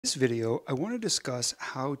In this video, I want to discuss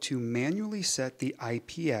how to manually set the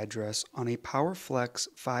IP address on a PowerFlex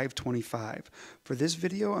 525. For this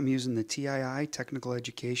video, I'm using the TII Technical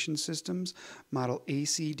Education Systems model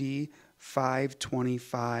ACD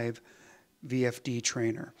 525 VFD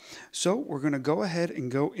trainer. So we're going to go ahead and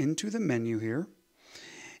go into the menu here,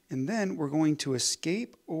 and then we're going to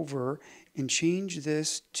escape over and change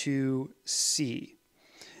this to C.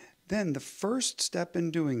 Then the first step in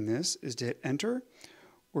doing this is to hit enter.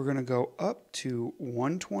 We're going to go up to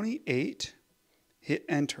 128, hit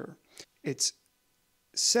enter. It's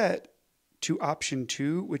set to option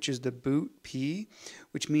 2, which is the boot P,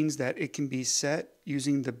 which means that it can be set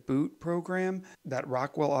using the boot program that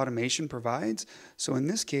Rockwell Automation provides. So in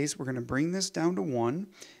this case, we're going to bring this down to 1,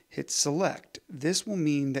 hit select. This will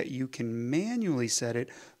mean that you can manually set it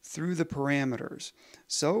through the parameters.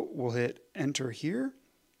 So we'll hit enter here,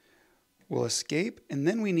 we'll escape, and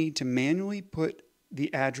then we need to manually put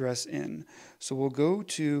the address in. So we'll go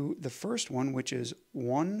to the first one, which is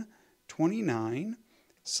 129,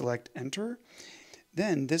 select enter.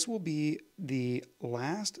 Then this will be the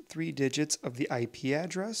last 3 digits of the IP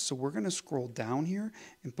address. So we're going to scroll down here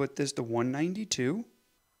and put this to 192.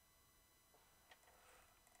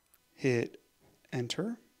 Hit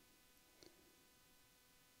enter.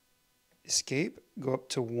 Escape, go up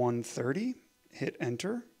to 130, hit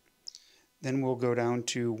enter. Then we'll go down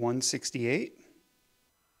to 168.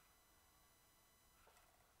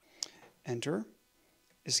 Enter,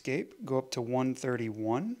 escape, go up to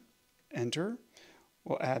 131, enter.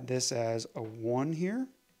 We'll add this as a 1 here,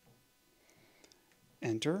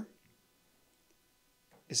 enter,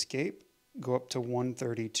 escape, go up to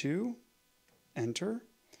 132, enter,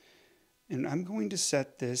 and I'm going to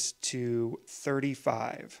set this to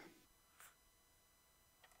 35.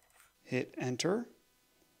 Hit enter.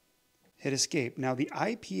 Hit escape. Now the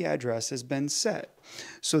IP address has been set.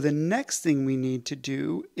 So the next thing we need to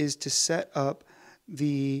do is to set up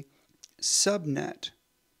the subnet.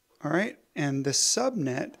 All right, and the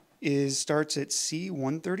subnet starts at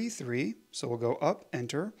C133. So we'll go up,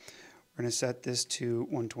 enter. We're going to set this to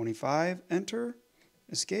 125, enter,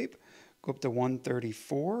 escape. Go up to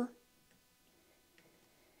 134,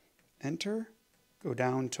 enter. Go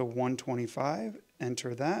down to 125,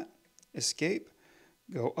 enter that, escape.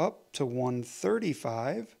 Go up to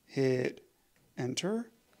 135, hit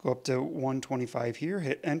enter. Go up to 125 here,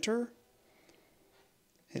 hit enter.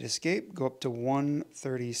 Hit escape, go up to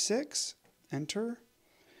 136, enter.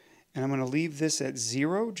 And I'm going to leave this at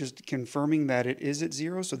 0, just confirming that it is at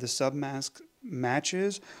 0, so the submask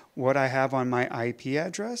matches what I have on my IP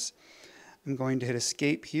address. I'm going to hit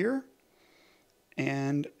escape here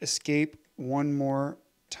and escape one more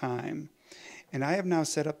time. And I have now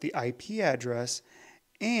set up the IP address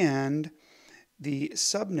and the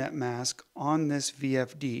subnet mask on this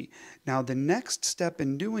VFD. Now the next step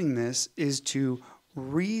in doing this is to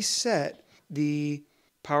reset the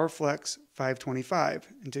PowerFlex 525.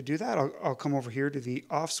 And to do that, I'll come over here to the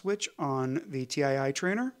off switch on the TII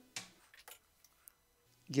trainer.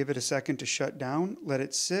 Give it a second to shut down. Let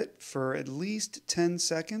it sit for at least 10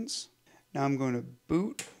 seconds. Now I'm going to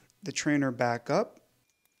boot the trainer back up.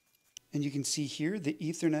 And you can see here the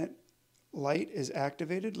Ethernet light is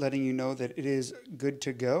activated, letting you know that it is good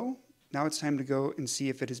to go. Now it's time to go and see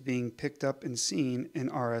if it is being picked up and seen in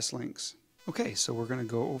RS Links. Okay, so we're going to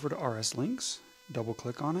go over to RS Links, double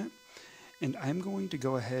click on it, and I'm going to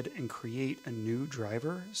go ahead and create a new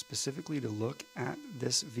driver specifically to look at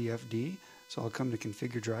this VFD. So I'll come to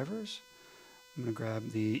configure drivers. I'm going to grab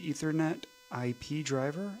the Ethernet IP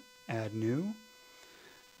driver, add new.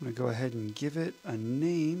 I'm going to go ahead and give it a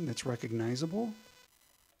name that's recognizable.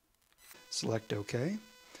 Select OK. I'm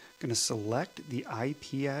going to select the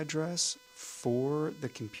IP address for the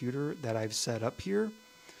computer that I've set up here.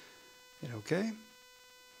 Hit OK.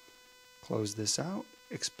 Close this out.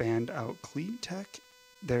 Expand out CleanTech.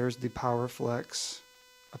 There's the PowerFlex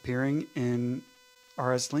appearing in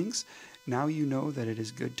RS Links. Now you know that it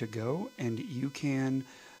is good to go, and you can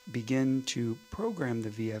begin to program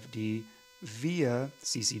the VFD via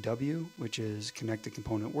CCW, which is Connected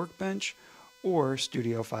Component Workbench, or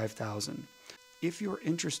Studio 5000. If you're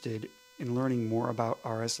interested in learning more about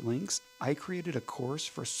RS Links, I created a course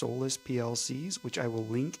for SolisPLCs, which I will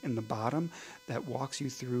link in the bottom, that walks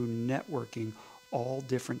you through networking all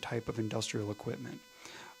different type of industrial equipment.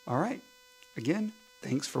 All right, again,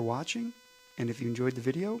 thanks for watching, and if you enjoyed the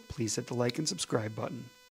video, please hit the like and subscribe button.